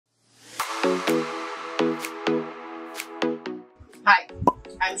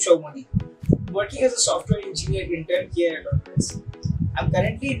I'm Soumyadeep, working as a software engineer intern here at Autodesk. I'm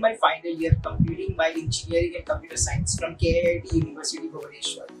currently in my final year completing my engineering and computer science from KIIT University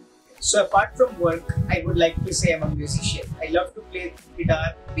Bhubaneswar. So apart from work, I would like to say I'm a musician. I love to play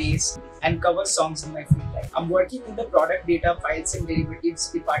guitar, bass and cover songs in my free time. I'm working in the product data files and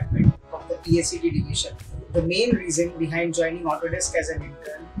derivatives department of the PSCT division. The main reason behind joining Autodesk as an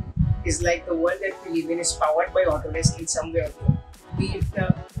intern is like the world that we live in is powered by Autodesk in some way or other. Be it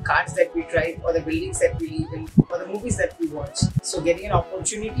the cars that we drive or the buildings that we live in or the movies that we watch. So getting an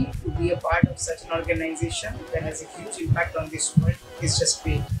opportunity to be a part of such an organization that has a huge impact on this world is just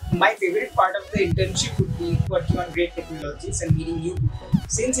great. My favorite part of the internship would be working on great technologies and meeting new people.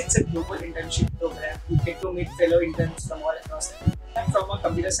 Since it's a global internship program, you get to meet fellow interns from all across the world. I'm from a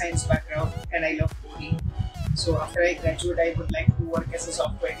computer science background and I love coding. So after I graduate, I would like to work as a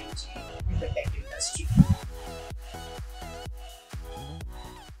software engineer.